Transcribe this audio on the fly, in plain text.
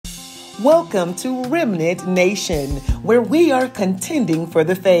Welcome to Remnant Nation, where we are contending for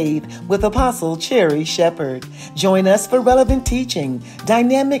the faith with Apostle Cherry Shepherd. Join us for relevant teaching,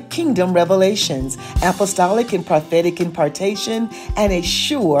 dynamic kingdom revelations, apostolic and prophetic impartation, and a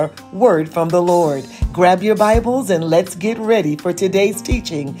sure word from the Lord. Grab your Bibles and let's get ready for today's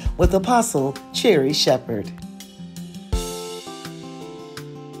teaching with Apostle Cherry Shepherd.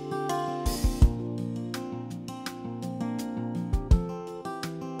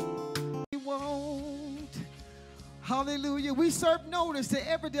 Hallelujah. We serve notice to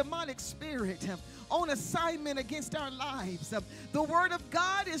every demonic spirit on assignment against our lives. The word of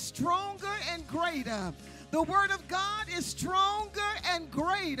God is stronger and greater. The word of God is stronger and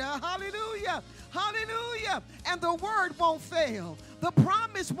greater. Hallelujah. Hallelujah. And the word won't fail. The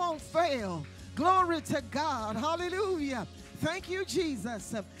promise won't fail. Glory to God. Hallelujah. Thank you,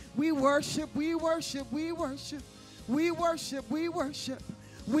 Jesus. We worship, we worship, we worship. We worship, we worship.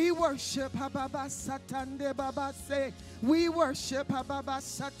 We worship. We worship.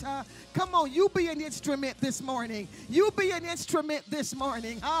 Come on, you be an instrument this morning. You be an instrument this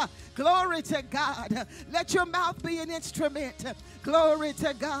morning. Glory to God. Let your mouth be an instrument. Glory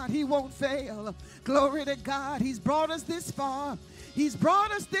to God. He won't fail. Glory to God. He's brought us this far. He's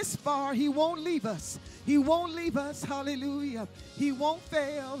brought us this far. He won't leave us. He won't leave us. Hallelujah. He won't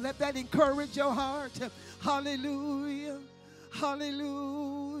fail. Let that encourage your heart. Hallelujah.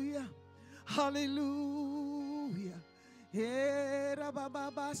 Hallelujah. Hallelujah. Era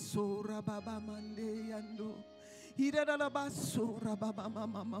baba sora baba mande yando. Ira baba sora baba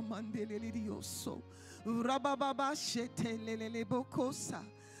mama mande lelioso. Rababa shete lele bokosa.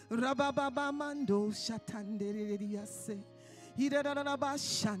 Rababa mando shatande leliase. Ira baba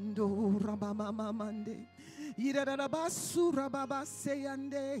shando rababa mande. Ira baba sura baba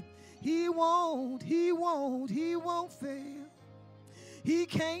seyande. He won't fail. He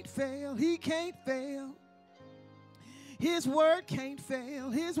can't fail. He can't fail. His word can't fail.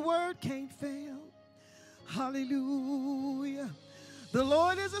 His word can't fail. Hallelujah. The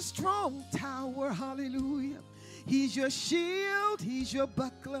Lord is a strong tower. Hallelujah. He's your shield. He's your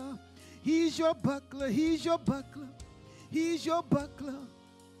buckler. He's your buckler. He's your buckler. He's your buckler.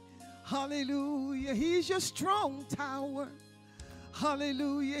 Hallelujah. He's your strong tower.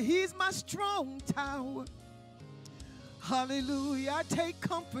 Hallelujah. He's my strong tower. Hallelujah. I take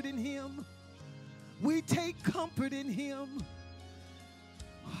comfort in him. We take comfort in him.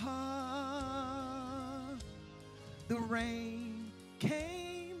 The rain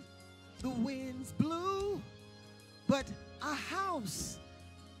came, the winds blew, but a house.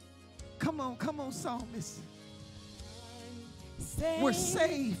 Come on, psalmist. We're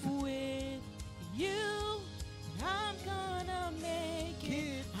safe with you. I'm gonna make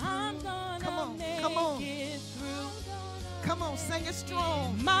it. I'm gonna make it through. Come on, sing it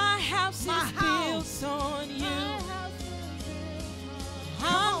strong. My house is built on you.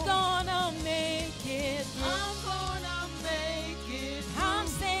 I'm gonna make it through. I'm gonna make it through. I'm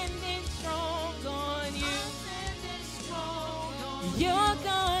standing strong on you. I'm standing strong on you. You're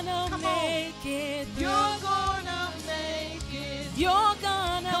gonna make it through. You're gonna make it. You're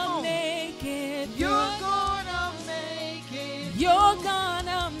gonna make it. You're gonna make it. You're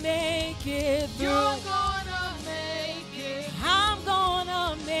gonna make it through. You're gonna make it. I'm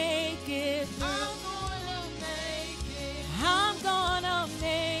gonna make it through. I'm gonna make it. I'm gonna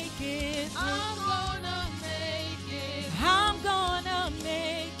make it through. I'm gonna make it. I'm gonna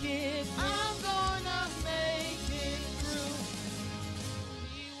make it. I'm gonna make it through.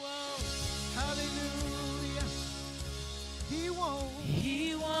 He won't. Hallelujah. He won't.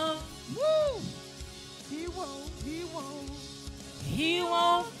 He won't. Woo. He won't. He won't. He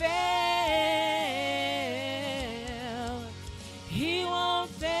won't fail. He won't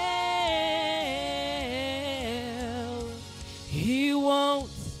fail. He won't.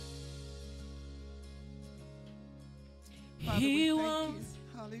 Father, He we thank won't. you.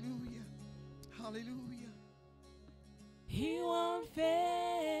 Hallelujah. Hallelujah. He won't fail.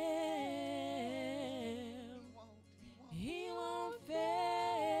 He won't. He won't He fail.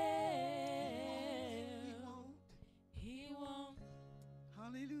 won't. He won't.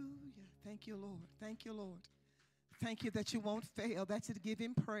 Hallelujah. Thank you, Lord. Thank you, Lord. Thank you that you won't fail. That's to give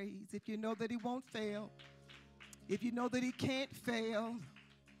him praise. If you know that he won't fail, if you know that he can't fail,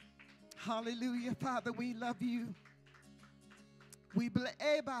 hallelujah. Father, we love you. We bless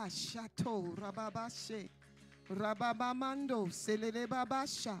Shato Rababashe Rababamando Selele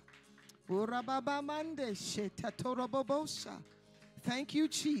Babasha Urababamande Shetatorobobosa. Thank you,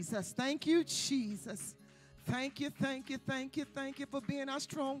 Jesus. Thank you, Jesus. Thank you, thank you, thank you, thank you for being our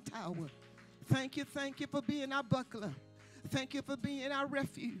strong tower. Thank you for being our buckler. Thank you for being our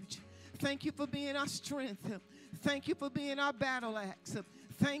refuge. Thank you for being our strength. Thank you for being our battle axe.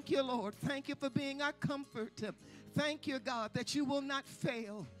 Thank you, Lord. Thank you for being our comfort. Thank you, God, that you will not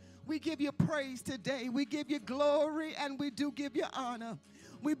fail. We give you praise today. We give you glory, and we do give you honor.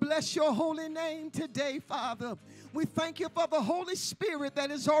 We bless your holy name today, Father. We thank you for the Holy Spirit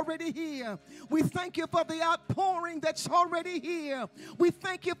that is already here. We thank you for the outpouring that's already here. We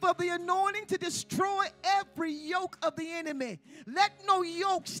thank you for the anointing to destroy every yoke of the enemy. Let no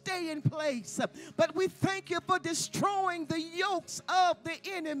yoke stay in place. But we thank you for destroying the yokes of the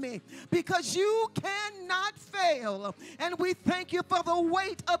enemy, because you cannot fail. And we thank you for the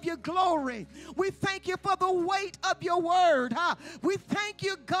weight of your glory. We thank you for the weight of your word. We thank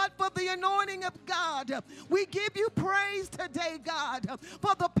you, God, for the anointing of God. We give you praise today, God,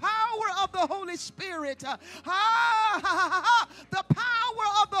 for the power of the Holy Spirit. The power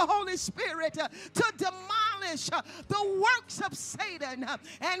of the Holy Spirit to demolish the works of Satan.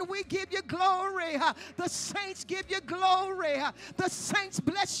 And we give you glory. The saints give you glory. The saints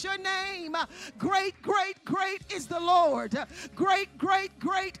bless your name. Great, great, great is the Lord. Great, great,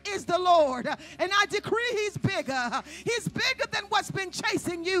 great is the Lord. And I decree he's bigger. He's bigger than what's been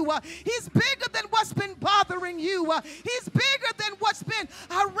chasing you. He's bigger than what's been bothering you. He's bigger than what's been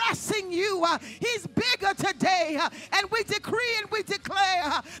harassing you. He's bigger today. And we decree and we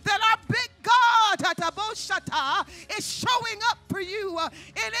declare that our big God is showing up for you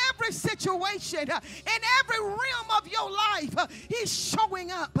in every situation, in every realm of your life. He's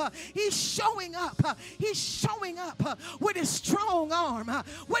showing up. He's showing up. He's showing up with his strong arm.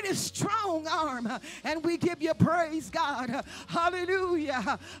 With his strong arm. And we give you praise, God.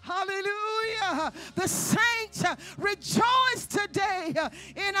 Hallelujah. Hallelujah. The saints rejoice today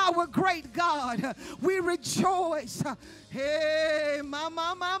in our great God. We rejoice. Hey,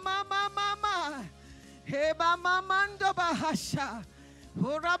 mama, mama, mama, mama. Hey, mama, mando bahasha.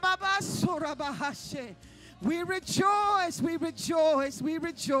 Urababa surabahashe. We rejoice, we rejoice, we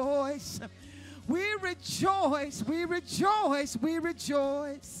rejoice. We rejoice, we rejoice, we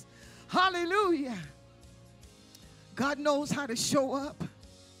rejoice. Hallelujah. God knows how to show up,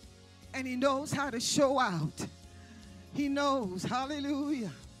 and he knows how to show out. He knows.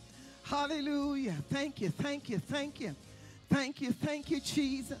 Hallelujah. Hallelujah. Thank you, thank you, thank you. Thank you, thank you,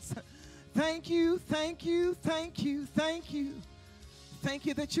 Jesus. Thank you, thank you, thank you, thank you. Thank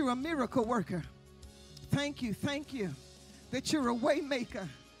you that you're a miracle worker. Thank you that you're a way maker.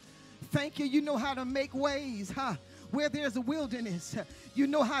 Thank you, you know how to make ways, where there's a wilderness. You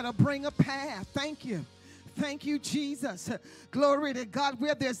know how to bring a path. Thank you. Thank you, Jesus. Glory to God.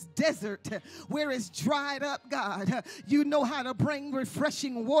 Where there's desert, where it's dried up, God, you know how to bring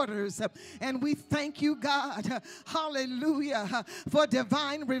refreshing waters. And we thank you, God. Hallelujah. For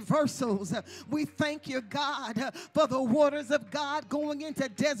divine reversals. We thank you, God, for the waters of God going into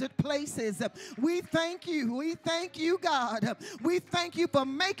desert places. We thank you. We thank you, God. We thank you for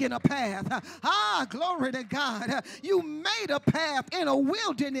making a path. Glory to God. You made a path in a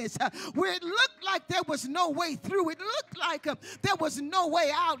wilderness where it looked like there was no way through. It looked like there was no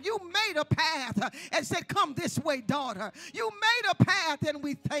way out. You made a path and said, come this way, daughter. You made a path, and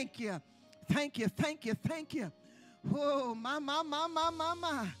we thank you. Thank you, thank you, thank you. Oh,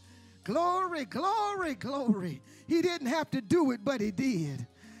 my. Glory, glory, glory. He didn't have to do it, but he did.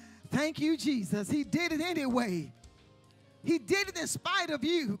 Thank you, Jesus. He did it anyway. He did it in spite of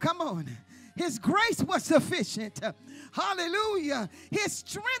you. Come on. His grace was sufficient. Hallelujah. His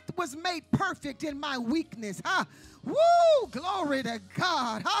strength was made perfect in my weakness. Woo! Glory to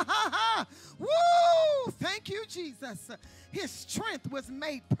God. Woo! Thank you, Jesus. His strength was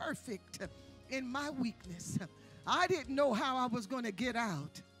made perfect in my weakness. I didn't know how I was going to get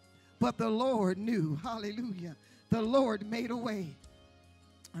out, but the Lord knew. Hallelujah. The Lord made a way.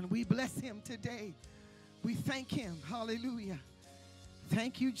 And we bless him today. We thank him. Hallelujah.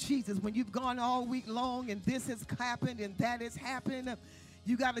 Thank you, Jesus. When you've gone all week long and this has happened and that has happened,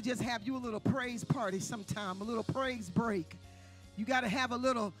 you got to just have you a little praise party sometime, a little praise break. You got to have a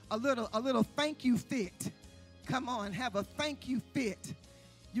little thank you fit. Come on, have a thank you fit.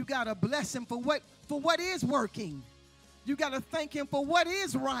 You got to bless him for what is working. You got to thank him for what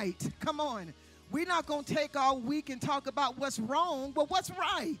is right. Come on. We're not going to take all week and talk about what's wrong, but what's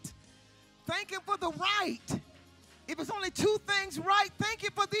right. Thank him for the right. If it's only two things right, thank you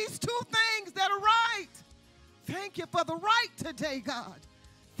for these two things that are right. Thank you for the right today, God.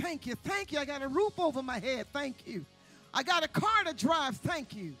 Thank you, thank you. I got a roof over my head, thank you. I got a car to drive,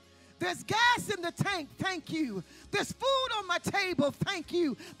 thank you. There's gas in the tank, thank you. There's food on my table, thank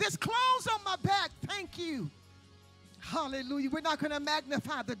you. There's clothes on my back, thank you. Hallelujah. We're not going to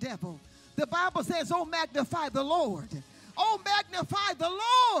magnify the devil. The Bible says, oh, magnify the Lord. Oh, magnify the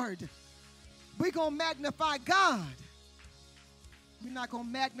Lord. We're going to magnify God. We're not going to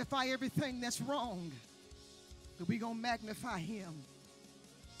magnify everything that's wrong, but we're going to magnify him.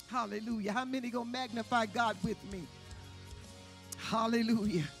 Hallelujah. How many going to magnify God with me?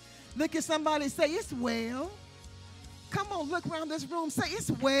 Hallelujah. Look at somebody and say, it's well. Come on, look around this room. Say, it's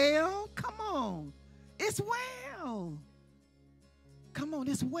well. Come on. It's well. Come on,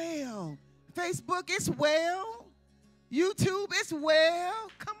 it's well. Facebook, it's well. YouTube, it's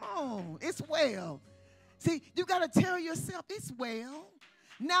well. Come on, it's well. See, you got to tell yourself, it's well.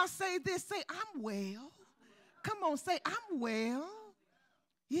 Now say this, say, I'm well. Come on, say, I'm well.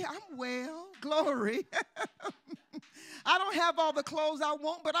 Yeah, I'm well. Glory. I don't have all the clothes I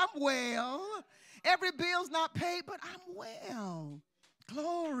want, but I'm well. Every bill's not paid, but I'm well.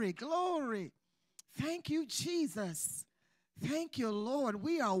 Glory, glory. Thank you, Jesus. Thank you, Lord.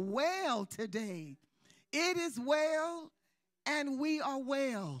 We are well today. It is well, and we are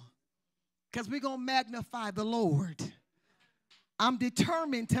well, because we're going to magnify the Lord. I'm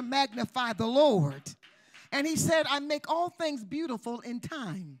determined to magnify the Lord. And he said, I make all things beautiful in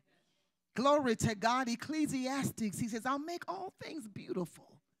time. Glory to God. Ecclesiastes, he says, I'll make all things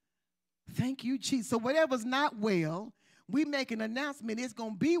beautiful. Thank you, Jesus. So whatever's not well, we make an announcement it's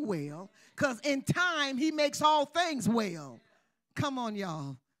going to be well, because in time, he makes all things well. Come on,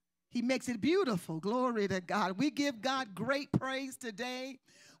 y'all. He makes it beautiful. Glory to God. We give God great praise today.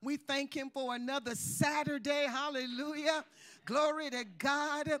 We thank him for another Saturday. Hallelujah. Glory to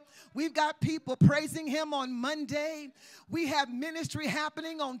God. We've got people praising him on Monday. We have ministry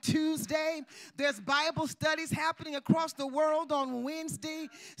happening on Tuesday. There's Bible studies happening across the world on Wednesday.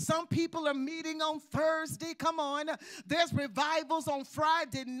 Some people are meeting on Thursday. Come on. There's revivals on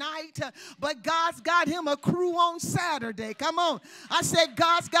Friday night. But God's got him a crew on Saturday. Come on. I said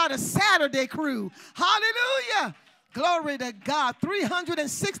God's got a Saturday crew. Hallelujah. Glory to God.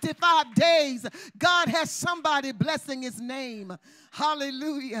 365 days, God has somebody blessing his name.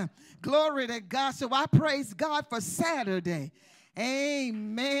 Hallelujah. Glory to God. So I praise God for Saturday.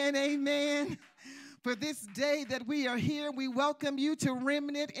 Amen, amen. For this day that we are here, we welcome you to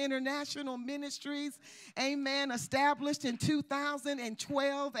Remnant International Ministries. Amen. Established in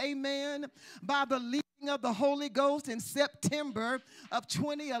 2012. Amen. By the leading of the Holy Ghost in September of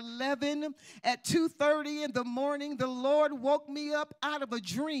 2011 at 2:30 in the morning. The Lord woke me up out of a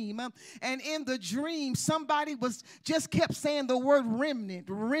dream, and in the dream somebody just kept saying the word remnant,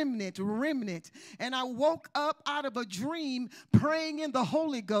 remnant, remnant. And I woke up out of a dream praying in the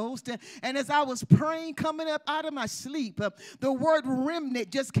Holy Ghost, and as I was praying, coming up out of my sleep, the word remnant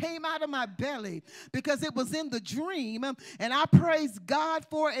just came out of my belly because it was in the dream. And I praise God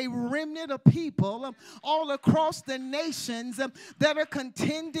for a remnant of people all across the nations that are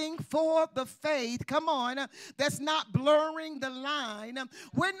contending for the faith. Come on, that's not blurring the line.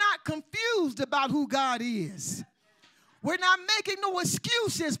 We're not confused about who God is. We're not making no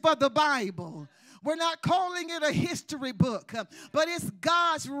excuses for the Bible. We're not calling it a history book, but it's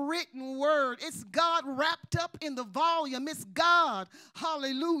God's written word. It's God wrapped up in the volume. It's God,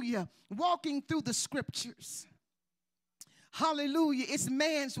 hallelujah, walking through the scriptures. Hallelujah. It's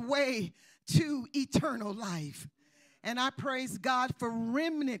man's way to eternal life. And I praise God for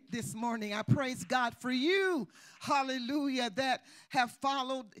Remnant this morning. I praise God for you, hallelujah, that have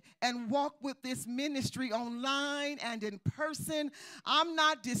followed and walked with this ministry online and in person. I'm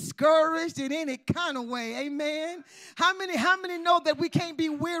not discouraged in any kind of way, amen. How many know that we can't be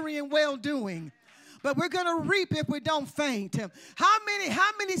weary in well-doing? But we're going to reap if we don't faint. How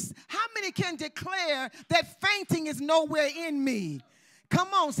many can declare that fainting is nowhere in me? Come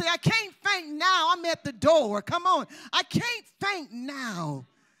on, say, I can't faint now. I'm at the door. Come on. I can't faint now.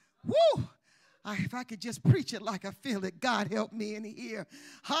 Woo. If I could just preach it like I feel it, God help me in here.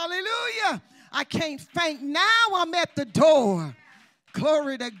 Hallelujah. I can't faint now. I'm at the door.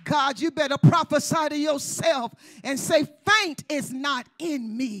 Glory to God. You better prophesy to yourself and say, faint is not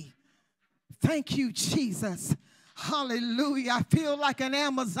in me. Thank you, Jesus. Hallelujah. I feel like an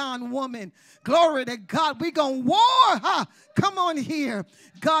Amazon woman. Glory to God. We're going to war. Huh? Come on here.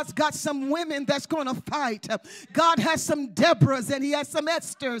 God's got some women that's going to fight. God has some Deborahs and he has some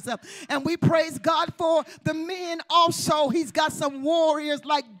Esthers. And we praise God for the men also. He's got some warriors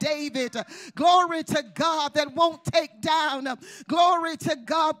like David. Glory to God that won't take down. Glory to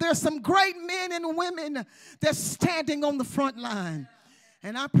God. There's some great men and women that's standing on the front line.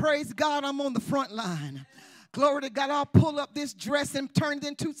 And I praise God I'm on the front line. Glory to God. I'll pull up this dress and turn it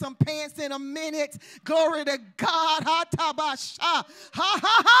into some pants in a minute. Glory to God. Ha, tabasha. Ha,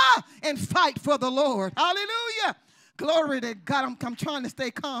 ha, ha. And fight for the Lord. Hallelujah. Glory to God. I'm trying to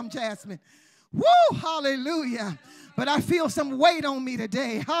stay calm, Jasmine. Woo. Hallelujah. But I feel some weight on me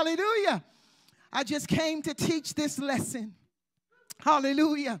today. Hallelujah. I just came to teach this lesson.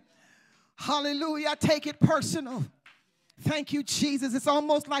 Hallelujah. Hallelujah. I take it personal. Thank you, Jesus. It's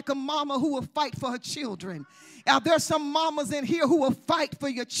almost like a mama who will fight for her children. Now, there's some mamas in here who will fight for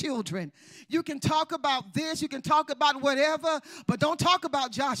your children. You can talk about this, you can talk about whatever, but don't talk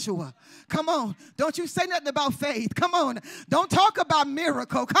about Joshua. Come on. Don't you say nothing about faith. Come on. Don't talk about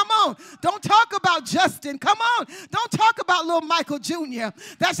miracle. Come on. Don't talk about Justin. Come on. Don't talk about little Michael Jr.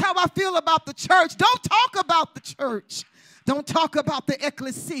 That's how I feel about the church. Don't talk about the church. Don't talk about the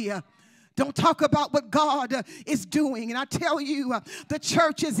ecclesia. Don't talk about what God is doing. And I tell you, the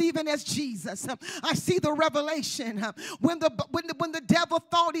church is even as Jesus. I see the revelation when the devil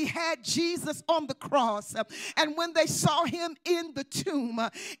thought he had Jesus on the cross, and when they saw him in the tomb,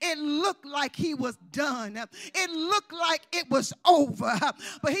 it looked like he was done. It looked like it was over.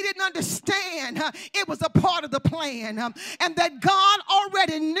 But he didn't understand it was a part of the plan, and that God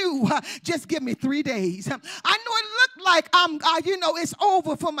already knew, just give me 3 days. I know it looked like it's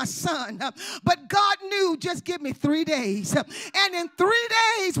over for my son. But God knew, just give me 3 days. And in 3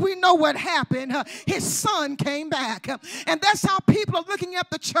 days, we know what happened. His son came back. And that's how people are looking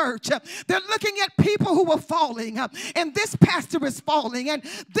at the church. They're looking at people who are falling. And this pastor is falling. And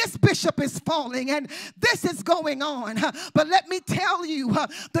this bishop is falling. And this is going on. But let me tell you,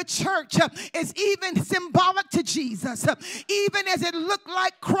 the church is even symbolic to Jesus. Even as it looked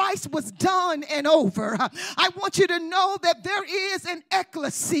like Christ was done and over. I want you to know that there is an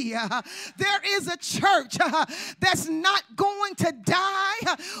ecclesia. There is a church that's not going to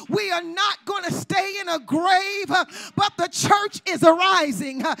die. We are not going to stay in a grave, but the church is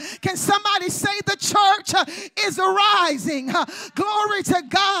arising. Can somebody say the church is arising? Glory to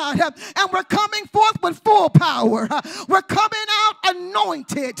God. And we're coming forth with full power. We're coming out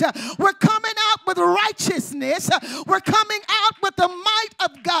anointed. We're coming out with righteousness. We're coming out with the might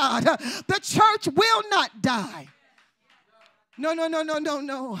of God. The church will not die.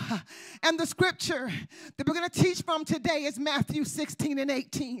 No. And the scripture that we're going to teach from today is Matthew 16 and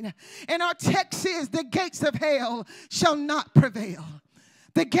 18. And our text is, the gates of hell shall not prevail.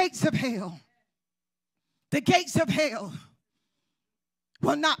 The gates of hell. The gates of hell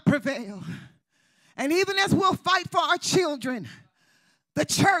will not prevail. And even as we'll fight for our children, the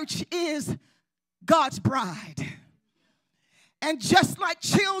church is God's bride. And just like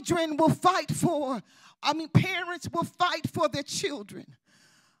children will fight for, parents will fight for their children,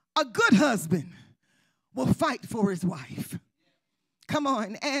 a good husband will fight for his wife. Come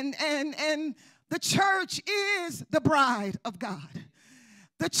on. And the church is the bride of God.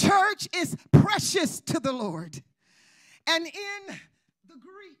 The church is precious to the Lord. And in the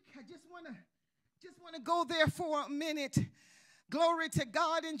Greek, I just want to go there for a minute. Glory to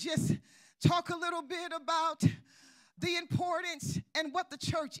God, and just talk a little bit about the importance and what the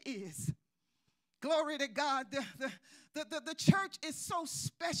church is. Glory to God. The church is so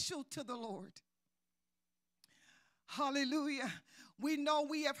special to the Lord. Hallelujah. We know,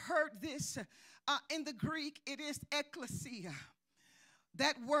 we have heard this. In the Greek, it is ecclesia.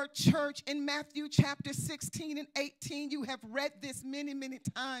 That word church in Matthew chapter 16 and 18, you have read this many, many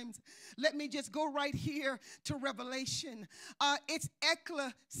times. Let me just go right here to Revelation. It's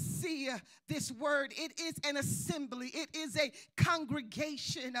ecclesia, this word. It is an assembly. It is a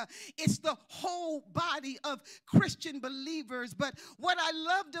congregation. It's the whole body of Christian believers. But what I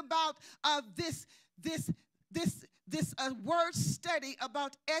loved about this word study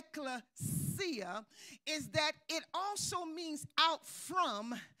about ecclesia is that it also means out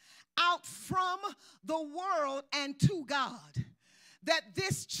from the world and to God. That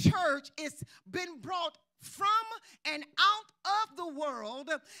this church is been brought from and out of the world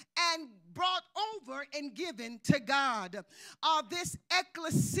and brought over and given to God. This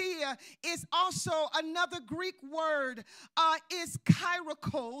ecclesia is also another Greek word, is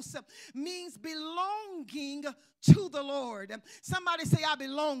kairos, means belonging to the Lord. Somebody say, I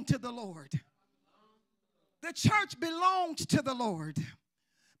belong to the Lord. The church belongs to the Lord.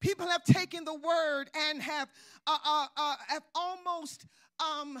 People have taken the word and have almost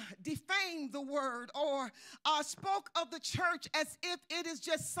defamed the word or spoke of the church as if it is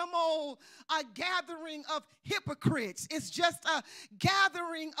just some old gathering of hypocrites. It's just a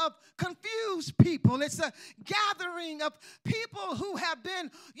gathering of confused people. It's a gathering of people who have been,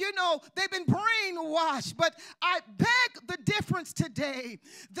 they've been brainwashed. But I beg the difference today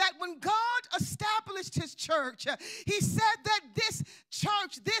that when God established his church, he said that this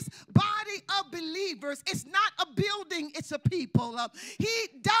church, this body of believers, is not a building, it's a people. He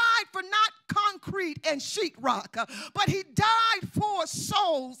died for not concrete and sheetrock, but he died for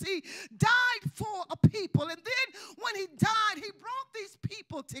souls. He died for a people. And then when he died, he brought these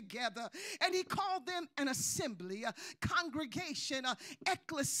people together, and he called them an assembly, a congregation, a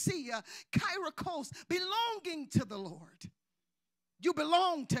ecclesia, kairos, belonging to the Lord. You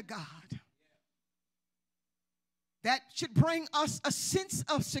belong to God. That should bring us a sense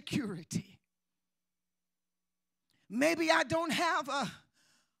of security. Maybe I don't have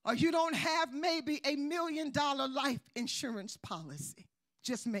or you don't have maybe $1 million life insurance policy.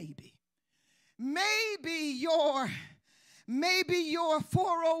 Just maybe. Maybe your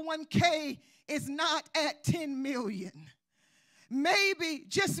 401k is not at 10 million. Maybe,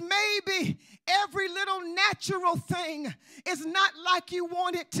 just maybe, every little natural thing is not like you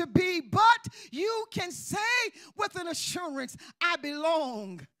want it to be, but you can say with an assurance, I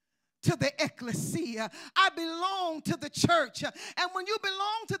belong to the ecclesia. I belong to the church. And when you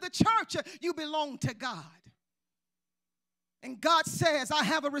belong to the church, you belong to God. And God says, I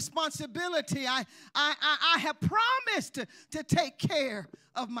have a responsibility. I have promised to take care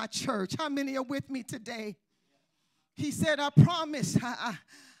of my church. How many are with me today? He said, I promise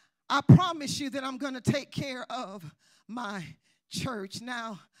you that I'm going to take care of my church.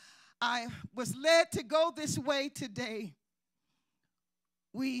 Now, I was led to go this way today.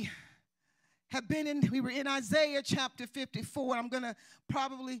 We were in Isaiah chapter 54. I'm going to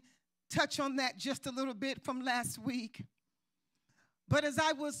probably touch on that just a little bit from last week. But as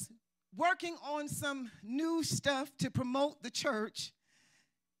I was working on some new stuff to promote the church,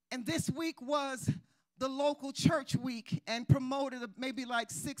 and this week was the local church week, and promoted maybe like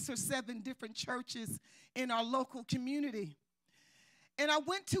 6 or 7 different churches in our local community. And I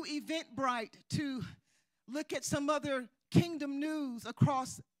went to Eventbrite to look at some other kingdom news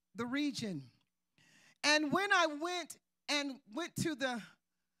across the region. And when I went to the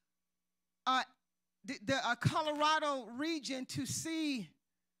Colorado region to see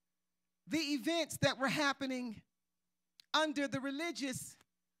the events that were happening under the religious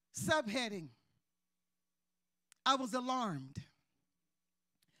subheading, I was alarmed.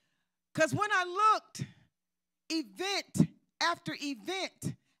 Because when I looked, event after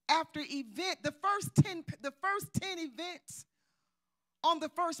event after event, the first 10 events on the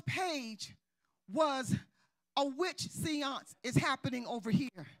first page was a witch seance is happening over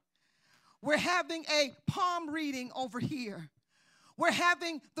here. We're having a palm reading over here. We're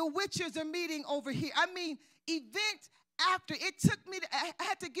having the witches are meeting over here. I mean, event after. It took me, I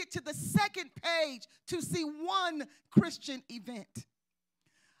had to get to the second page to see one Christian event.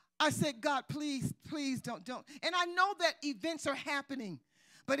 I said, God, please don't. And I know that events are happening,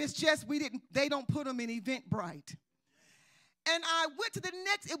 but it's just they don't put them in Eventbrite. And I went to the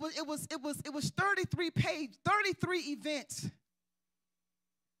next, it was 33 events.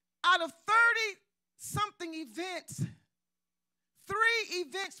 Out of 30-something events, 3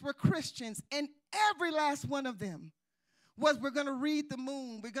 events were Christians, and every last one of them was we're going to read the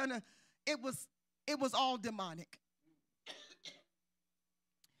moon. It was all demonic.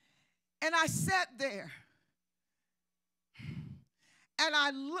 And I sat there, and I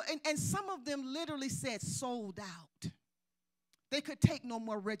looked, and some of them literally said sold out. They could take no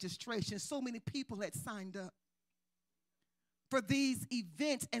more registration. So many people had signed up for these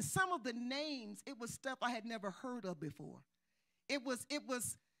events, and some of the names, it was stuff I had never heard of before. It was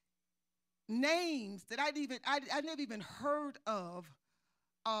names that I never even heard of.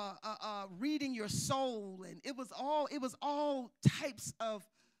 Reading your soul, and it was all types of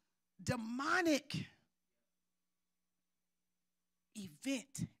demonic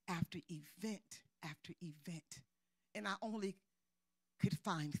event after event after event, and I only could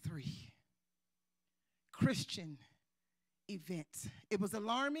find 3 Christian events. It was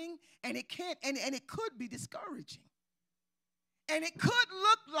alarming, and it could be discouraging, and it could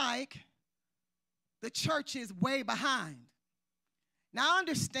look like the church is way behind. Now I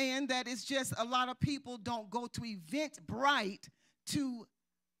understand that it's just a lot of people don't go to Eventbrite to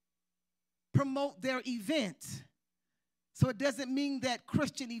promote their events. So it doesn't mean that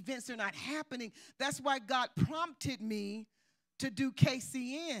Christian events are not happening. That's why God prompted me to do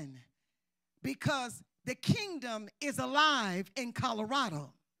KCN, because the kingdom is alive in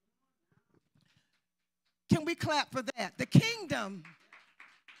Colorado. Can we clap for that? The kingdom.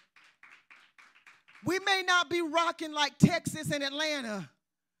 We may not be rocking like Texas and Atlanta,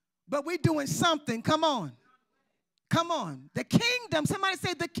 but we're doing something. Come on. Come on. The kingdom, somebody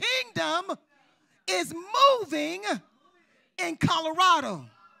say the kingdom is moving in Colorado.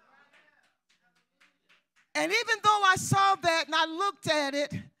 And even though I saw that and I looked at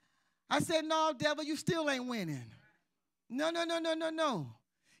it, I said, no, devil, you still ain't winning. No, no, no, no, no, no.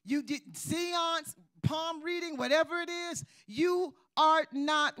 You did seance, palm reading, whatever it is, you are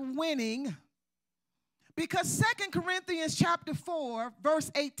not winning. Because 2 Corinthians chapter 4, verse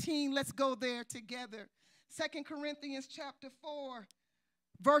 18, let's go there together. 2 Corinthians chapter 4,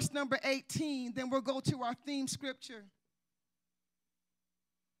 verse number 18, then we'll go to our theme scripture.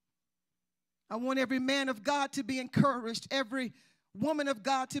 I want every man of God to be encouraged, every woman of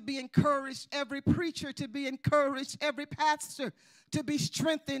God to be encouraged, every preacher to be encouraged, every pastor to be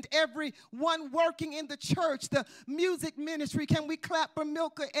strengthened, everyone working in the church, the music ministry. Can we clap for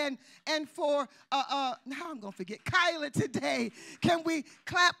Milka and for, now I'm going to forget, Kyla today. Can we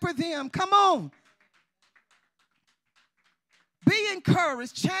clap for them? Come on. Be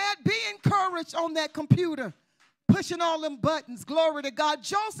encouraged, Chad. Be encouraged on that computer, pushing all them buttons. Glory to God.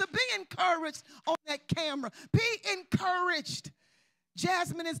 Joseph, be encouraged on that camera. Be encouraged.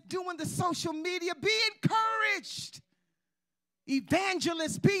 Jasmine is doing the social media. Be encouraged.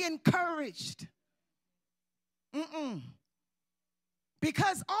 Evangelists, be encouraged.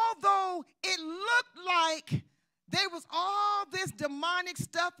 Because although it looked like there was all this demonic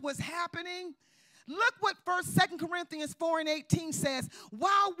stuff was happening, look what 2 Corinthians 4 and 18 says.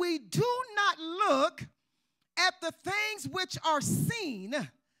 While we do not look at the things which are seen,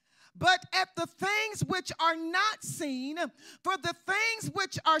 but at the things which are not seen, for the things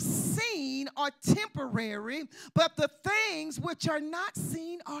which are seen are temporary, but the things which are not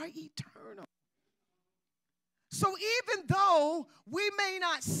seen are eternal. So even though we may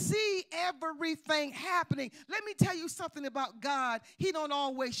not see everything happening, let me tell you something about God. He don't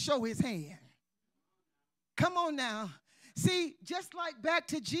always show his hand. Come on now. See, just like back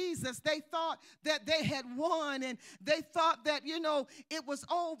to Jesus, they thought that they had won, and they thought that, it was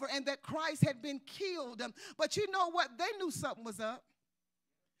over and that Christ had been killed. But you know what? They knew something was up.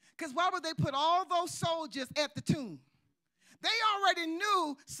 Because why would they put all those soldiers at the tomb? They already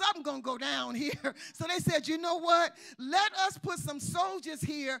knew something going to go down here. So they said, you know what? Let us put some soldiers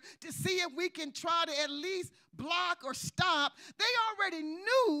here to see if we can try to at least block or stop. They already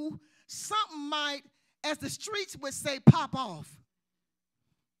knew something might, as the streets would say, pop off.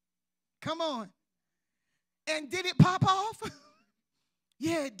 Come on. And did it pop off?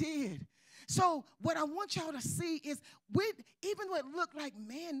 Yeah, it did. So what I want y'all to see is, even though it looked like,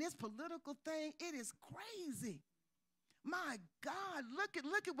 man, this political thing, it is crazy. My God,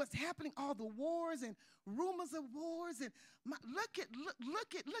 look at what's happening, all the wars and rumors of wars. And look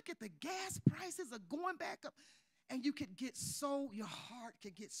at the gas prices are going back up. And your heart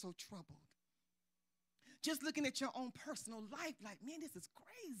could get so troubled. Just looking at your own personal life, like, man, this is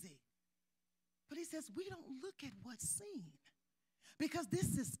crazy. But he says, we don't look at what's seen, because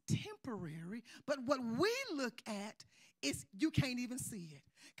this is temporary. But what we look at is, you can't even see it,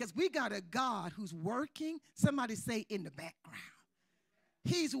 because we got a God who's working, somebody say, in the background.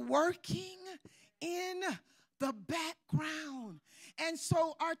 He's working in the background. And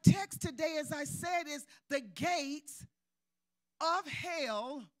so our text today, as I said, is the gates of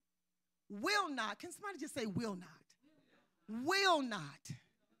hell will not, can somebody just say will not? Will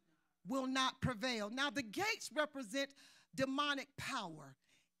not prevail. Now the gates represent demonic power.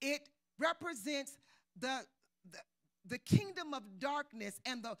 It represents the kingdom of darkness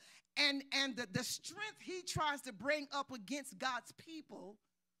and the strength he tries to bring up against God's people,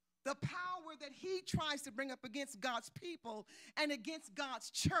 the power that he tries to bring up against God's people and against God's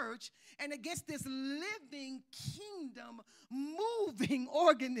church and against this living kingdom moving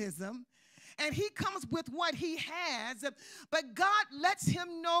organism. And he comes with what he has, but God lets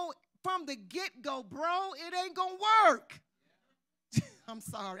him know from the get-go, bro, it ain't gonna work. I'm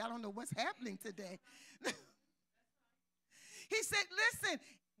sorry, I don't know what's happening today. He said, listen,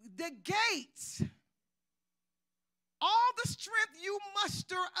 the gates, all the strength you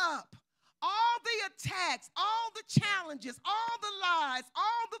muster up, all the attacks, all the challenges, all the lies,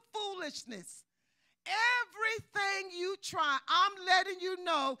 all the foolishness, everything you try, I'm letting you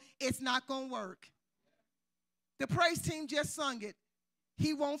know it's not going to work. The praise team just sung it.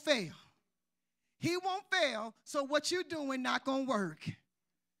 He won't fail. He won't fail, so what you're doing not going to work.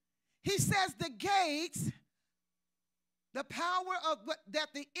 He says the gates, the power of that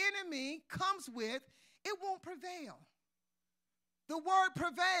the enemy comes with, it won't prevail. The word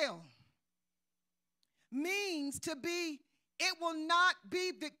prevail means to be, it will not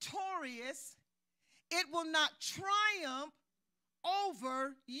be victorious. It will not triumph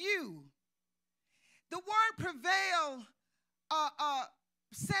over you. The word prevail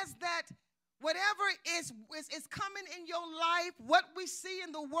says that whatever is coming in your life, what we see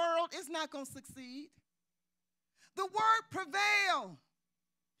in the world is not going to succeed. The word prevail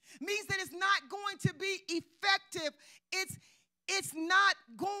means that it's not going to be effective. It's not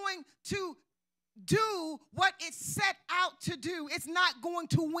going to do what it's set out to do. It's not going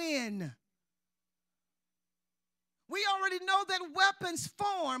to win. We already know that weapons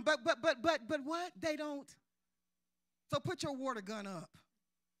form, but what? They don't. So put your water gun up.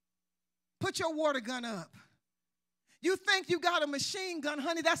 Put your water gun up. You think you got a machine gun,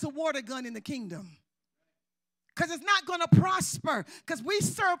 honey, that's a water gun in the kingdom. Because it's not going to prosper. Because we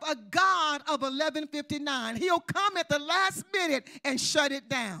serve a God of 1159. He'll come at the last minute and shut it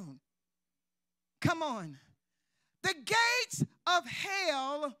down. Come on. The gates of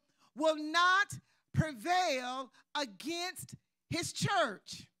hell will not prevail against his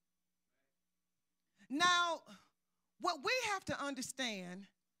church. Now, what we have to understand,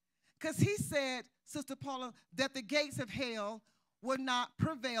 because he said, Sister Paula, that the gates of hell will not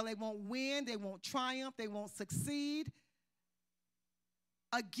prevail. They won't win. They won't triumph. They won't succeed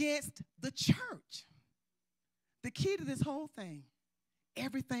against the church. The key to this whole thing,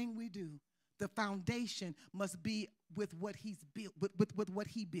 everything we do, the foundation must be with what he's built, with what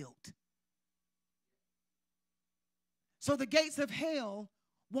he built. So the gates of hell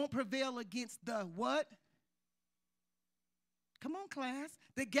won't prevail against the what? Come on, class.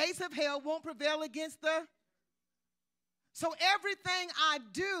 The gates of hell won't prevail against the. So everything I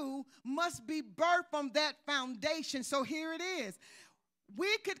do must be birthed from that foundation. So here it is.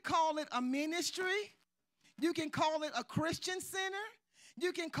 We could call it a ministry. You can call it a Christian center.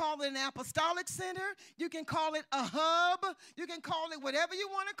 You can call it an apostolic center. You can call it a hub. You can call it whatever you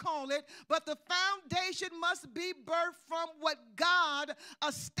want to call it. But the foundation must be birthed from what God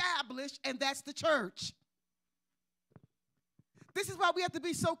established, and that's the church. This is why we have to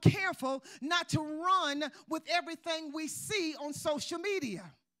be so careful not to run with everything we see on social media.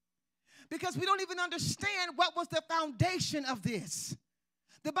 Because we don't even understand what was the foundation of this.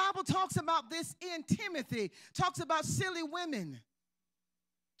 The Bible talks about this in Timothy, talks about silly women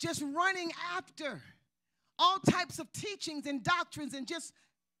just running after all types of teachings and doctrines and just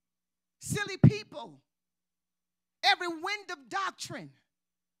silly people. Every wind of doctrine.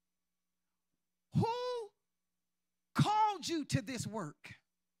 Who called you to this work?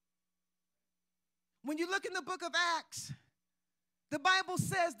 When you look in the book of Acts, the Bible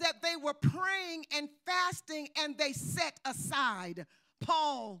says that they were praying and fasting and they set aside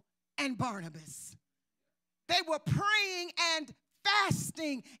Paul and Barnabas. They were praying and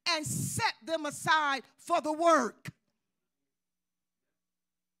fasting and set them aside for the work.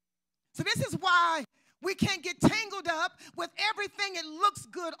 So this is why we can't get tangled up with everything. It looks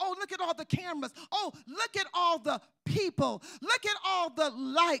good. Oh, look at all the cameras. Oh, look at all the people. Look at all the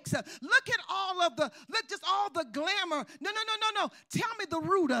likes. Look at all of the, look, just all the glamour. No. Tell me the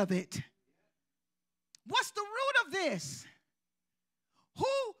root of it. What's the root of this? Who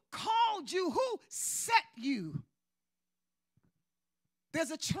called you? Who set you? There's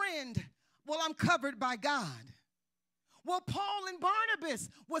a trend. Well, I'm covered by God. Well, Paul and Barnabas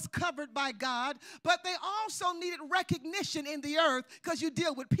was covered by God, but they also needed recognition in the earth because you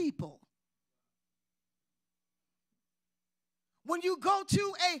deal with people. When you go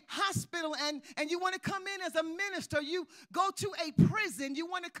to a hospital and you want to come in as a minister, you go to a prison, you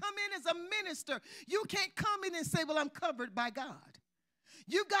want to come in as a minister, you can't come in and say, well, I'm covered by God.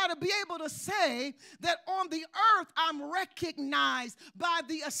 You got to be able to say that on the earth I'm recognized by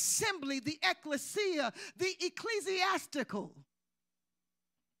the assembly, the ecclesia, the ecclesiastical.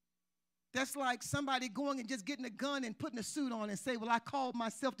 That's like somebody going and just getting a gun and putting a suit on and say, well, I called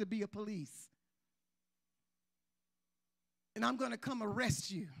myself to be a police. And I'm going to come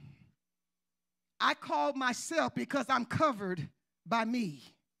arrest you. I called myself because I'm covered by me.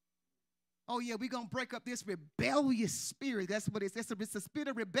 Oh, yeah, we're going to break up this rebellious spirit. That's what it is. It's a spirit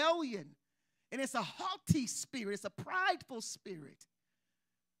of rebellion. And it's a haughty spirit. It's a prideful spirit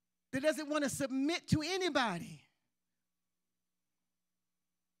that doesn't want to submit to anybody.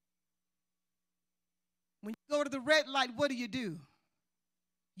 When you go to the red light, what do?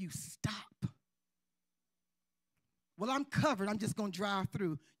 You stop. Well, I'm covered. I'm just going to drive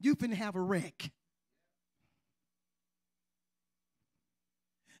through. You finna have a wreck.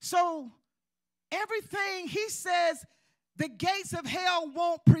 So everything he says, the gates of hell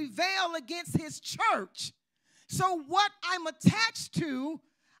won't prevail against his church. So what I'm attached to,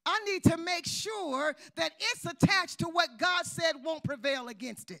 I need to make sure that it's attached to what God said won't prevail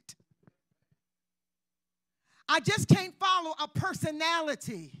against it. I just can't follow a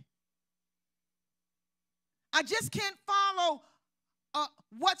personality. I just can't follow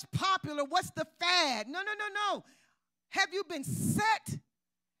what's popular, what's the fad. No. Have you been set?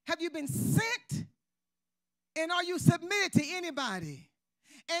 Have you been sent? And are you submitted to anybody?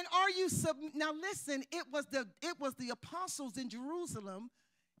 And are you now listen, it was the apostles in Jerusalem,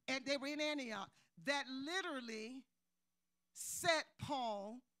 and they were in Antioch, that literally set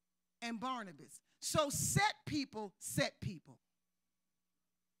Paul and Barnabas. So set people.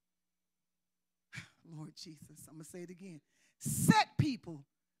 Lord Jesus, I'm going to say it again. Set people.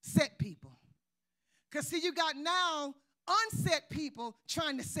 Because see, you got now unset people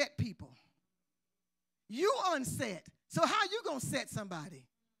trying to set people. You unset. So how you going to set somebody?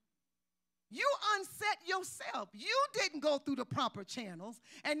 You unset yourself. You didn't go through the proper channels,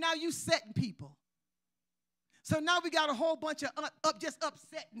 and now you setting people. So now we got a whole bunch of just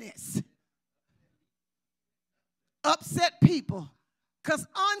upsetness. Upset people. Because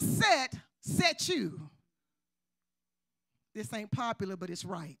unset set you. This ain't popular, but it's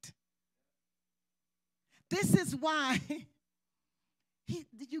right. This is why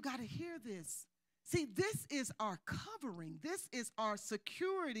you got to hear this. See, this is our covering. This is our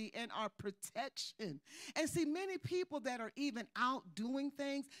security and our protection. And see, many people that are even out doing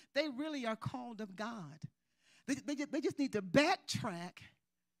things, they really are called of God. They just need to backtrack,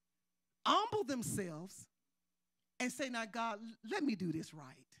 humble themselves, and say, now, God, let me do this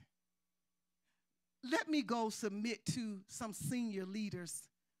right. Let me go submit to some senior leaders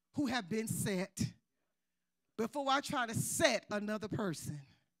who have been set before I try to set another person.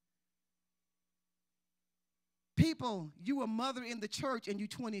 People, you a mother in the church and you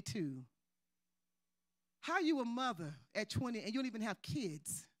 22. How are you a mother at 20 and you don't even have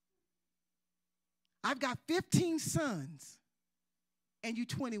kids? I've got 15 sons and you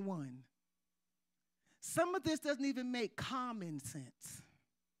 21. Some of this doesn't even make common sense.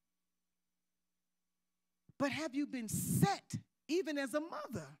 But have you been set even as a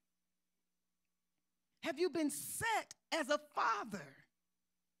mother? Have you been set as a father?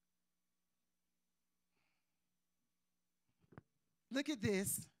 Look at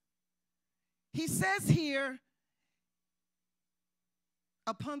this. He says here,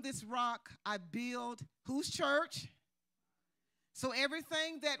 upon this rock I build, whose church? So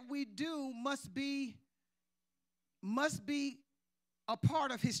everything that we do must be a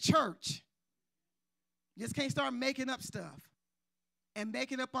part of his church. You just can't start making up stuff and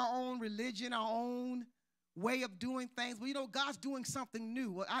making up our own religion, our own way of doing things. Well, you know, God's doing something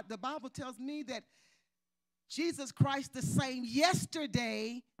new. Well, the Bible tells me that Jesus Christ the same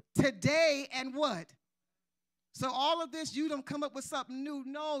yesterday, today, and what? So all of this, you don't come up with something new.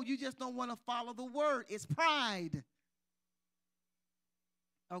 No, you just don't want to follow the word. It's pride.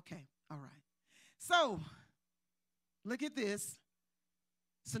 Okay, all right. So look at this.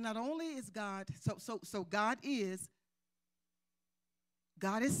 So not only is God,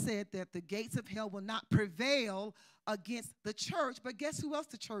 God has said that the gates of hell will not prevail against the church, but guess who else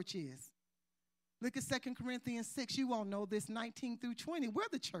the church is? Look at 2 Corinthians 6. You all know this, 19 through 20. We're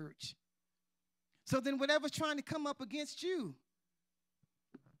the church. So then whatever's trying to come up against you,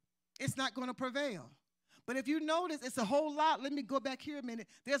 it's not going to prevail. But if you notice, it's a whole lot. Let me go back here a minute.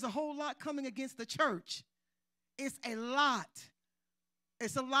 There's a whole lot coming against the church. It's a lot.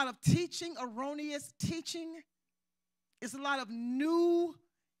 It's a lot of teaching, erroneous teaching. It's a lot of new,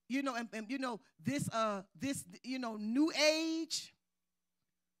 this new age,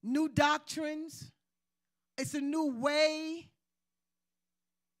 new doctrines. It's a new way.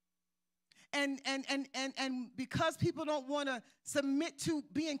 And because people don't want to submit to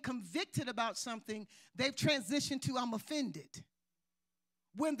being convicted about something, they've transitioned to I'm offended.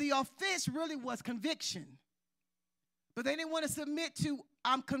 When the offense really was conviction. But they didn't want to submit to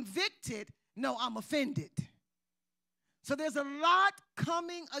I'm convicted. No, I'm offended. So there's a lot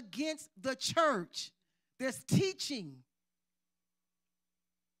coming against the church. There's teaching.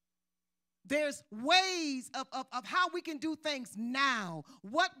 There's ways of how we can do things now.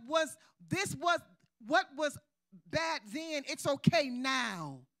 What was bad then, it's okay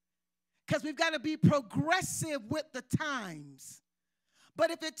now. Because we've got to be progressive with the times. But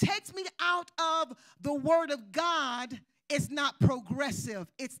if it takes me out of the word of God, it's not progressive.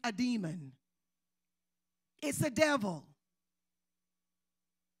 It's a demon. It's a devil.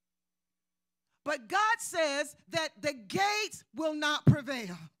 But God says that the gates will not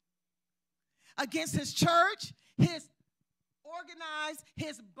prevail against his church, his organized,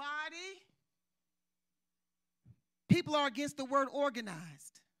 his body. People are against the word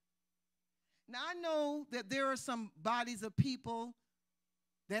organized. Now, I know that there are some bodies of people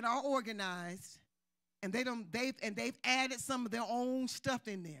that are organized, and they've added some of their own stuff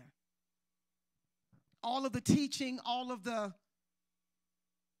in there. All of the teaching, all of the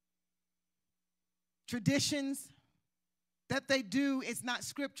traditions that they do is not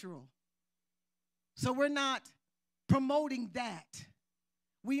scriptural. So we're not promoting that.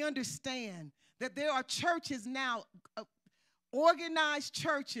 we understand that there are churches now, organized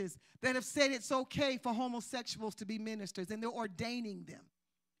churches, that have said it's okay for homosexuals to be ministers, and they're ordaining them.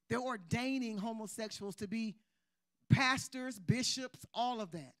 They're ordaining homosexuals to be pastors, bishops, all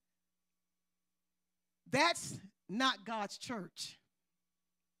of that. That's not God's church.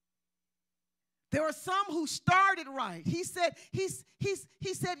 There are some who started right. He said,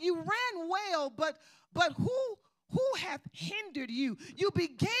 you ran well, but who hath hindered you? You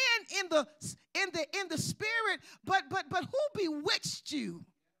began in the spirit, but who bewitched you?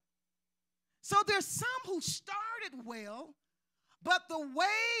 So there's some who started well, but the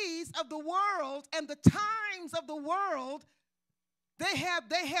ways of the world and the times of the world, they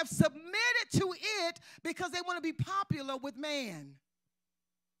have submitted to it because they want to be popular with man.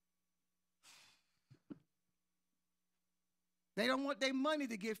 They don't want their money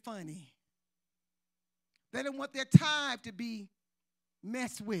to get funny. They don't want their time to be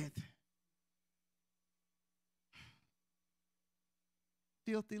messed with.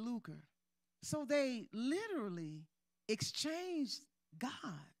 Filthy lucre. So they literally exchanged God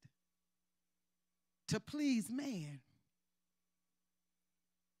to please man.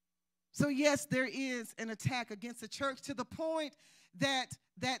 So yes, there is an attack against the church to the point that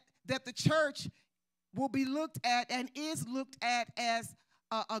the church will be looked at and is looked at as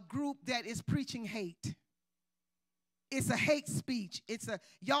a group that is preaching hate. It's a hate speech. It's a,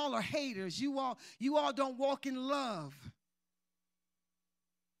 y'all are haters. You all don't walk in love.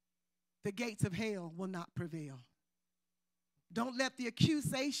 The gates of hell will not prevail. Don't let the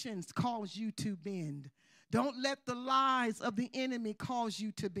accusations cause you to bend. Don't let the lies of the enemy cause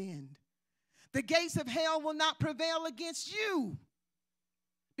you to bend. The gates of hell will not prevail against you,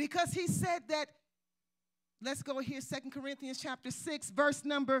 because he said that. Let's go here, 2 Corinthians chapter 6, verse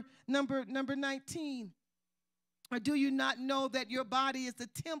number 19. Or do you not know that your body is the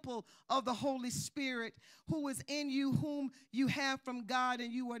temple of the Holy Spirit, who is in you, whom you have from God,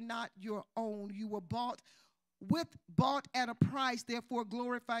 and you are not your own? You were bought at a price. Therefore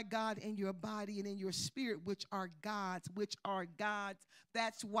glorify God in your body and in your spirit, which are God's.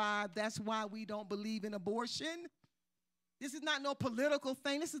 That's why we don't believe in abortion. This is not no political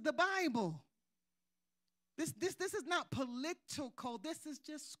thing. This is the Bible. This is not political. This is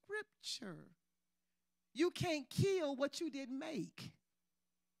just scripture. You can't kill what you didn't make.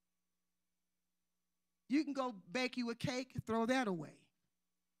 You can go bake you a cake, throw that away.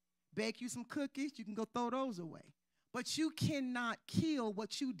 Bake you some cookies, you can go throw those away. But you cannot kill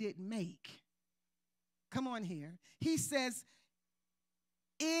what you didn't make. Come on here. He says,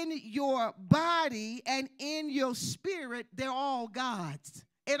 in your body and in your spirit, they're all God's.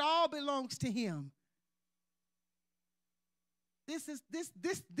 It all belongs to him. This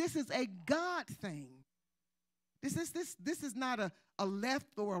is a God thing. This is not a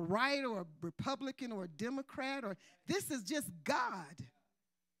left or a right or a Republican or a Democrat, or this is just God.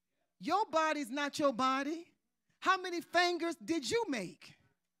 Your body's not your body. How many fingers did you make?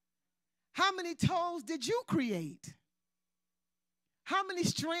 How many toes did you create? How many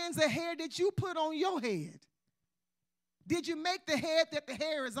strands of hair did you put on your head? Did you make the head that the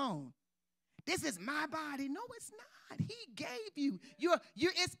hair is on? This is my body. No, it's not. He gave you.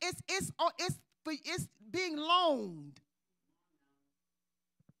 It's being loaned.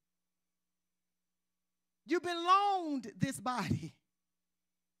 You've been loaned this body.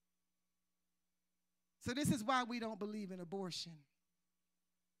 So this is why we don't believe in abortion.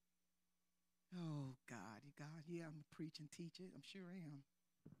 Oh, God, yeah, I'm preaching, teaching. I'm sure I am.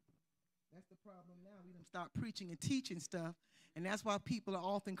 That's the problem now. We done start preaching and teaching stuff, and that's why people are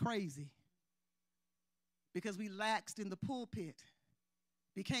often crazy. Because we laxed in the pulpit,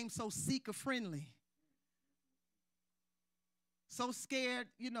 became so seeker-friendly, so scared,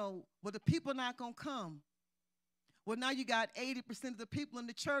 well, the people not going to come. Well, now you got 80% of the people in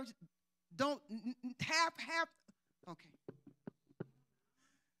the church don't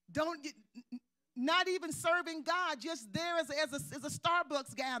not even serving God, just there as a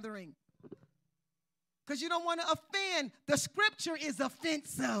Starbucks gathering. Because you don't want to offend. The scripture is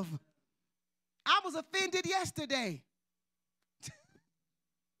offensive. I was offended yesterday.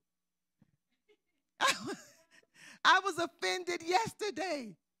 I was offended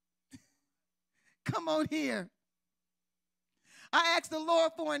yesterday. Come on here. I asked the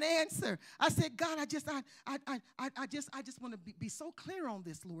Lord for an answer. I said, God, I just want to be so clear on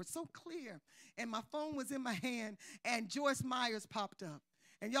this, Lord, so clear. And my phone was in my hand, and Joyce Myers popped up.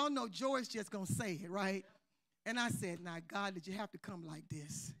 And y'all know Joyce just going to say it, right? And I said, now, God, did you have to come like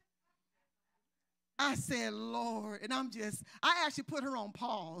this? I said, Lord, and I actually put her on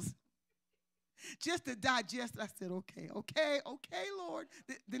pause. Just to digest. I said, okay, Lord.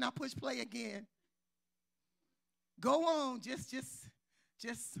 Then I push play again. Go on, just.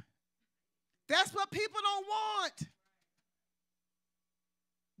 That's what people don't want.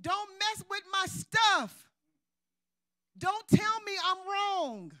 Don't mess with my stuff. Don't tell me I'm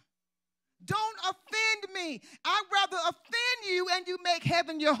wrong. Don't offend me. I'd rather offend you and you make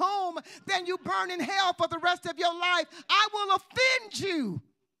heaven your home than you burn in hell for the rest of your life. I will offend you.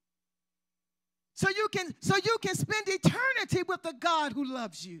 So you can spend eternity with the God who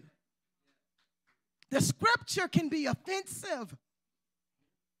loves you. The scripture can be offensive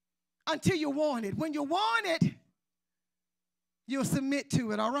until you want it. When you want it, you'll submit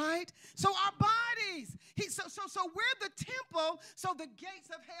to it, all right? So our bodies, so we're the temple, so the gates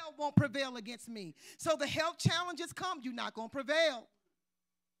of hell won't prevail against me. So the health challenges come, you're not going to prevail.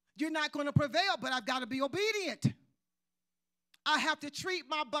 You're not going to prevail, but I've got to be obedient. I have to treat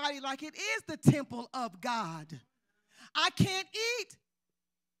my body like it is the temple of God. I can't eat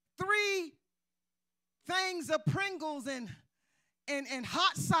 3 things of Pringles and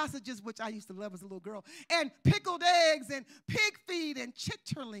hot sausages, which I used to love as a little girl, and pickled eggs and pig feet and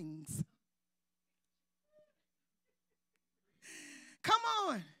chitterlings. Come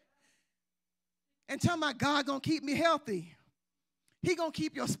on. And tell my God gonna keep me healthy. He gonna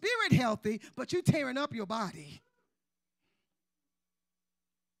keep your spirit healthy, but you tearing up your body.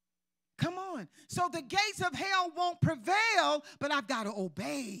 Come on. So the gates of hell won't prevail, but I've got to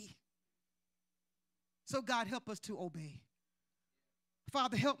obey. So God, help us to obey.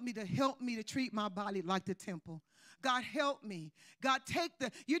 Father, help me to treat my body like the temple. God, help me. God, take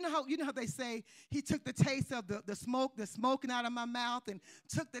the, you know how they say he took the taste of the smoking out of my mouth and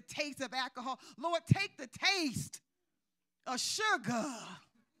took the taste of alcohol. Lord, take the taste of sugar. Come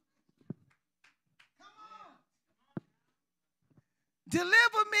on.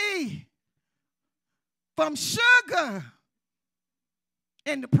 Deliver me from sugar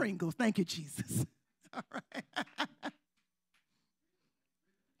and the Pringles. Thank you, Jesus. All right.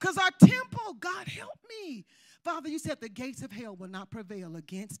 Because our temple, God, help me. Father, you said the gates of hell will not prevail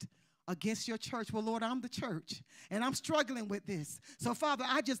against your church. Well, Lord, I'm the church, and I'm struggling with this. So, Father,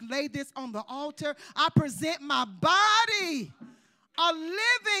 I just lay this on the altar. I present my body, a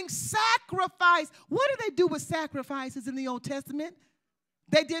living sacrifice. What do they do with sacrifices in the Old Testament?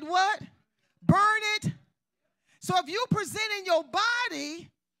 They did what? Burn it. So if you presenting your body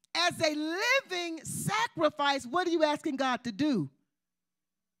as a living sacrifice, what are you asking God to do?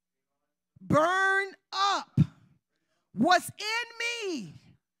 Burn up what's in me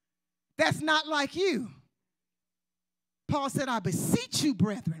that's not like you. Paul said, I beseech you,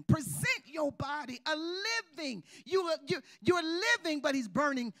 brethren, present your body a living. You're living, but he's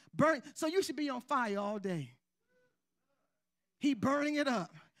burning. So you should be on fire all day. He burning it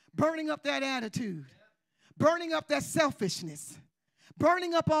up, burning up that attitude, burning up that selfishness,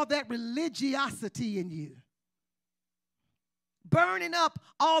 burning up all that religiosity in you. Burning up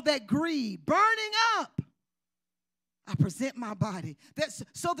all that greed, burning up. I present my body that's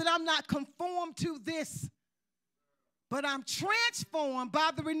so that I'm not conformed to this, but I'm transformed by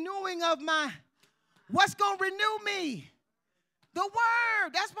the renewing of my, what's going to renew me? The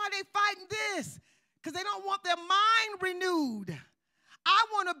word. That's why they're fighting this, because they don't want their mind renewed. I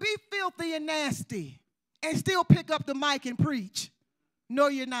want to be filthy and nasty and still pick up the mic and preach. No,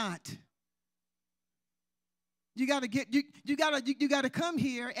 you're not. You gotta come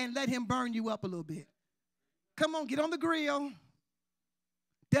here and let him burn you up a little bit. Come on, get on the grill.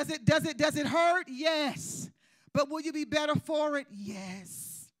 Does it hurt? Yes. But will you be better for it?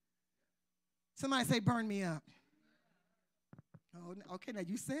 Yes. Somebody say, burn me up. Oh, okay, now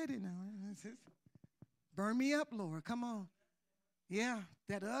you said it now. Burn me up, Lord. Come on. Yeah,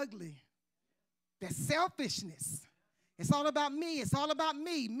 that ugly, that selfishness. It's all about me. It's all about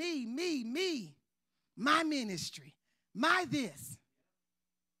me. My ministry, my this.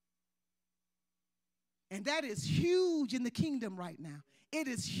 And that is huge in the kingdom right now. It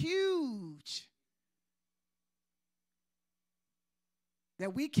is huge.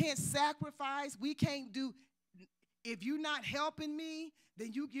 That we can't sacrifice, we can't do. If you're not helping me,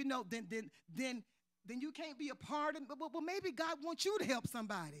 then you can't be a part of it. Well, maybe God wants you to help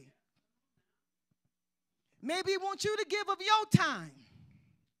somebody. Maybe he wants you to give of your time.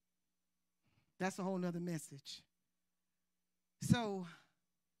 That's a whole nother message. So,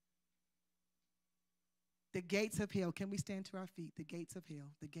 the gates of hell. Can we stand to our feet? The gates of hell.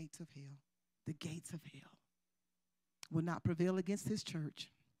 The gates of hell. The gates of hell will not prevail against his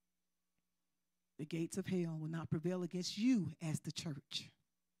church. The gates of hell will not prevail against you as the church.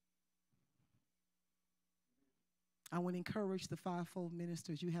 I want to encourage the fivefold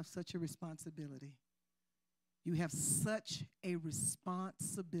ministers. You have such a responsibility. You have such a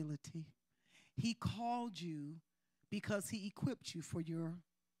responsibility. He called you because he equipped you for your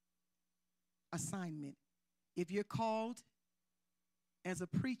assignment. If you're called as a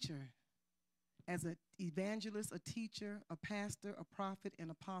preacher, as an evangelist, a teacher, a pastor, a prophet, an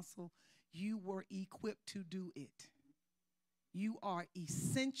apostle, you were equipped to do it. You are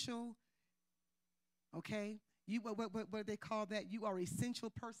essential, okay? What do they call that? You are essential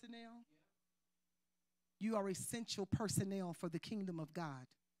personnel. You are essential personnel for the kingdom of God.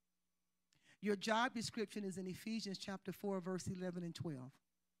 Your job description is in Ephesians chapter 4, verse 11 and 12.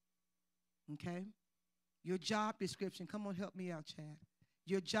 Okay? Your job description, come on, help me out, Chad.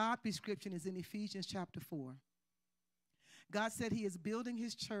 Your job description is in Ephesians chapter 4. God said he is building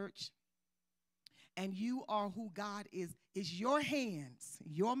his church, and you are who God is. It's your hands,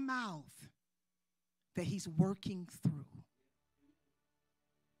 your mouth that he's working through.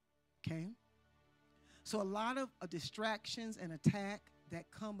 Okay? So a lot of distractions and attack that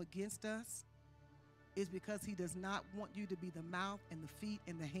come against us is because he does not want you to be the mouth and the feet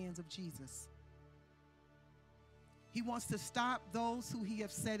and the hands of Jesus. He wants to stop those who he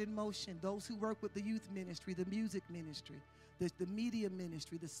has set in motion, those who work with the youth ministry, the music ministry, the media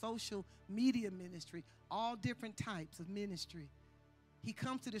ministry, the social media ministry, all different types of ministry. He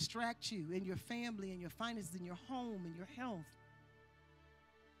comes to distract you and your family and your finances and your home and your health,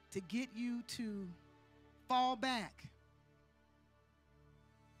 to get you to fall back.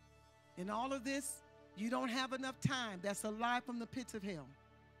 In all of this, you don't have enough time. That's a lie from the pits of hell.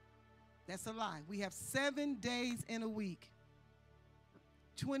 That's a lie. We have 7 days in a week,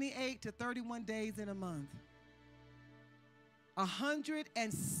 28 to 31 days in a month,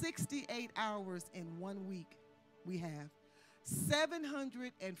 168 hours in 1 week. We have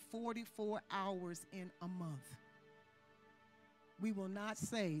 744 hours in a month. We will not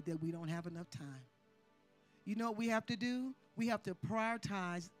say that we don't have enough time. You know what we have to do? We have to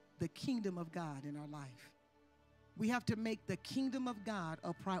prioritize the kingdom of God in our life. We have to make the kingdom of God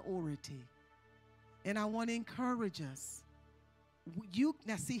a priority. And I want to encourage us.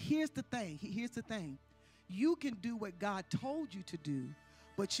 Now see, here's the thing. Here's the thing. You can do what God told you to do,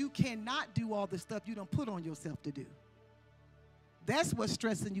 but you cannot do all the stuff you don't put on yourself to do. That's what's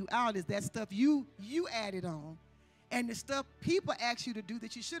stressing you out, is that stuff you added on. And the stuff people ask you to do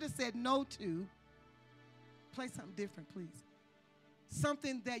that you should have said no to. Play something different, please.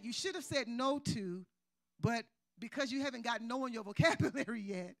 Something that you should have said no to, but because you haven't got no in your vocabulary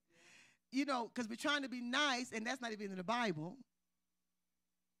yet, you know, because we're trying to be nice, and that's not even in the Bible.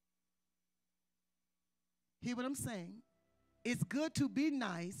 Hear what I'm saying? It's good to be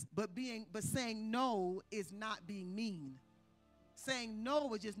nice, but saying no is not being mean. Saying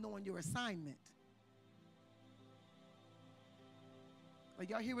no is just knowing your assignment. Are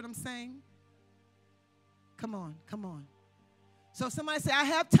y'all hear what I'm saying? Come on, come on. So somebody say, I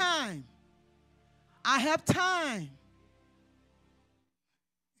have time. I have time.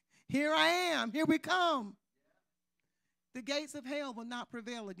 Here I am. Here we come. The gates of hell will not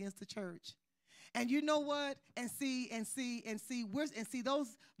prevail against the church. And you know what? And see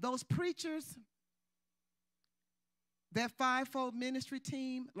those preachers, that fivefold ministry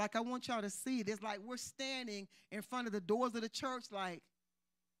team, like I want y'all to see it. It's like we're standing in front of the doors of the church like,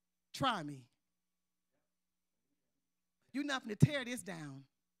 try me. You're not going to tear this down.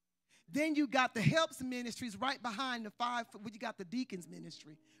 Then you got the helps ministries right behind the you got the deacons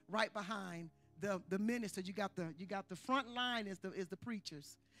ministry right behind the minister. You got the front line is the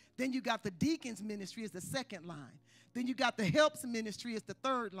preachers. Then you got the deacons ministry is the second line. Then you got the helps ministry is the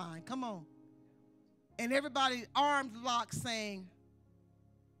third line. Come on. And everybody arms locked saying,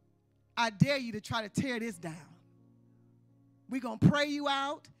 I dare you to try to tear this down. We're going to pray you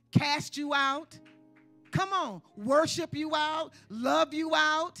out, cast you out. Come on, worship you out, love you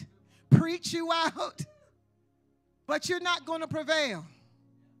out, preach you out. But you're not going to prevail.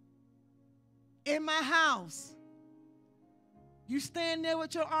 In my house, you stand there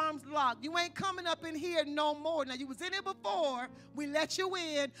with your arms locked. You ain't coming up in here no more. Now, you was in here before. We let you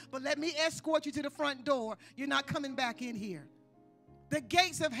in, but let me escort you to the front door. You're not coming back in here. The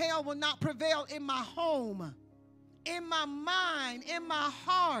gates of hell will not prevail in my home, in my mind, in my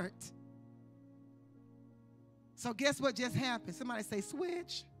heart. So guess what just happened? Somebody say,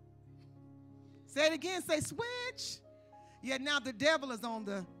 switch. Say it again. Say, switch. Yeah, now the devil is on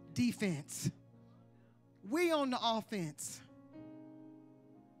the defense. We on the offense.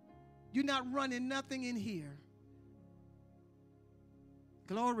 You're not running nothing in here.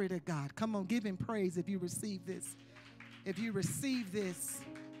 Glory to God. Come on, give him praise if you receive this. If you receive this.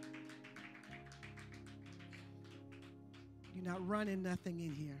 You're not running nothing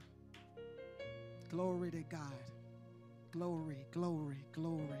in here. Glory to God. Glory, glory,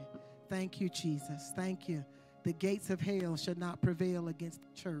 glory. Thank you, Jesus. Thank you. The gates of hell shall not prevail against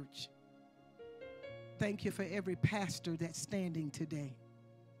the church. Thank you for every pastor that's standing today.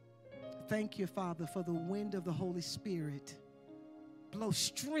 Thank you, Father, for the wind of the Holy Spirit. Blow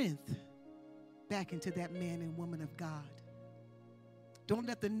strength back into that man and woman of God. Don't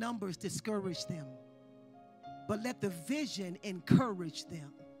let the numbers discourage them, but let the vision encourage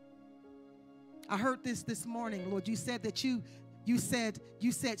them. I heard this morning, Lord. You said that you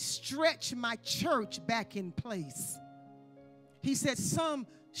said stretch my church back in place. He said some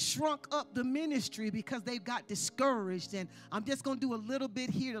shrunk up the ministry because they got discouraged, and I'm just going to do a little bit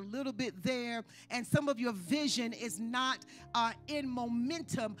here, a little bit there, and some of your vision is not in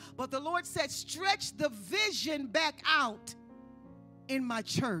momentum. But the Lord said, stretch the vision back out in my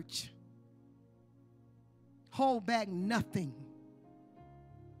church. Hold back nothing.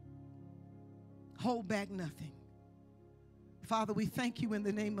 Hold back nothing. Father, we thank you in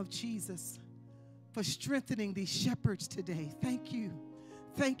the name of Jesus for strengthening these shepherds today. Thank you.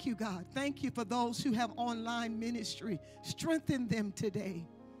 Thank you, God. Thank you for those who have online ministry. Strengthen them today.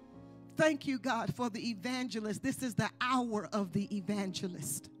 Thank you, God, for the evangelist. This is the hour of the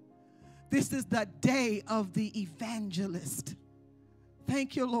evangelist. This is the day of the evangelist.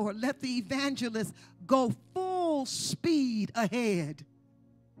 Thank you, Lord. Let the evangelist go full speed ahead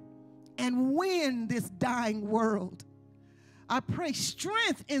and win this dying world. I pray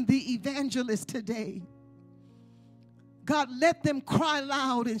strength in the evangelist today. God, let them cry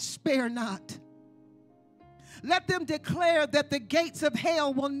loud and spare not. Let them declare that the gates of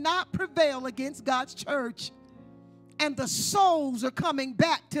hell will not prevail against God's church. And the souls are coming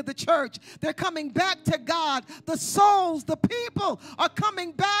back to the church. They're coming back to God. The souls, the people are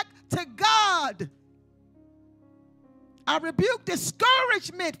coming back to God. I rebuke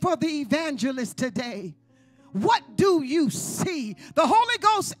discouragement for the evangelist today. What do you see? The Holy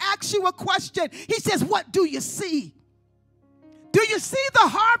Ghost asks you a question. He says, what do you see? Do you see the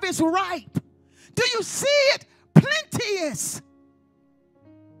harvest ripe? Do you see it plenteous?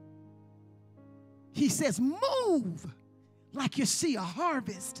 He says, move like you see a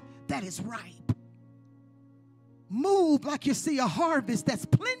harvest that is ripe. Move like you see a harvest that's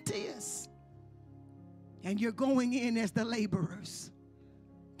plenteous. And you're going in as the laborers.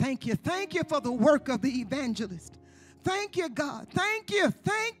 Thank you. Thank you for the work of the evangelist. Thank you, God. Thank you.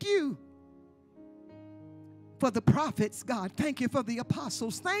 Thank you for the prophets, God. Thank you for the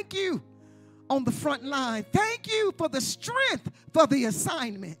apostles. Thank you on the front line. Thank you for the strength for the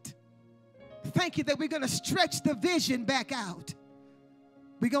assignment. Thank you that we're going to stretch the vision back out.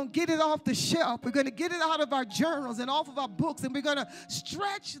 We're going to get it off the shelf. We're going to get it out of our journals and off of our books, and we're going to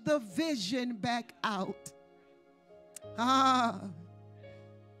stretch the vision back out.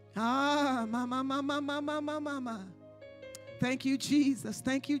 Mama. Thank you, Jesus.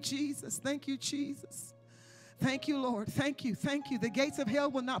 Thank you, Jesus. Thank you, Jesus. Thank you, Lord. Thank you. Thank you. The gates of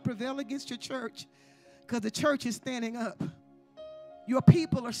hell will not prevail against your church because the church is standing up. Your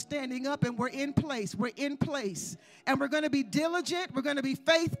people are standing up, and we're in place. We're in place. And we're going to be diligent. We're going to be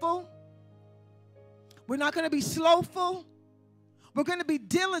faithful. We're not going to be slowful. We're going to be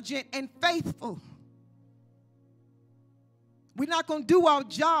diligent and faithful. We're not going to do our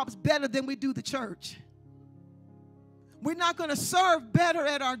jobs better than we do the church. We're not going to serve better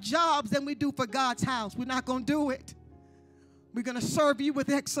at our jobs than we do for God's house. We're not going to do it. We're going to serve you with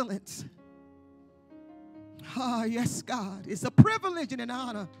excellence. Ah, yes, God. It's a privilege and an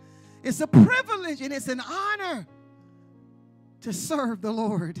honor. It's a privilege and it's an honor to serve the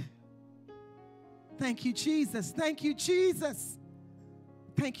Lord. Thank you, Jesus. Thank you, Jesus.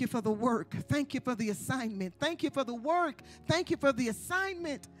 Thank you for the work. Thank you for the assignment. Thank you for the work. Thank you for the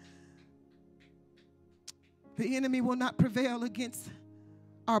assignment. The enemy will not prevail against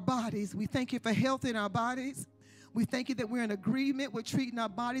our bodies. We thank you for health in our bodies. We thank you that we're in agreement with treating our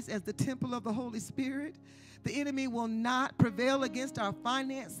bodies as the temple of the Holy Spirit. The enemy will not prevail against our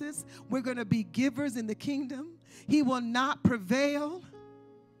finances. We're going to be givers in the kingdom. He will not prevail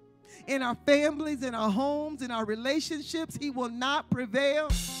in our families, in our homes, in our relationships. He will not prevail.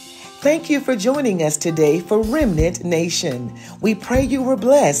 Thank you for joining us today for Remnant Nation. We pray you were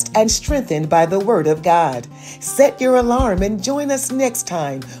blessed and strengthened by the Word of God. Set your alarm and join us next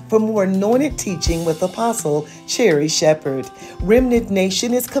time for more anointed teaching with Apostle Cherry Shepherd. Remnant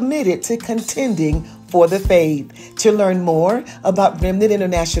Nation is committed to contending for the faith. To learn more about Remnant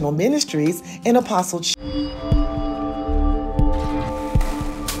International Ministries and Apostle Cherry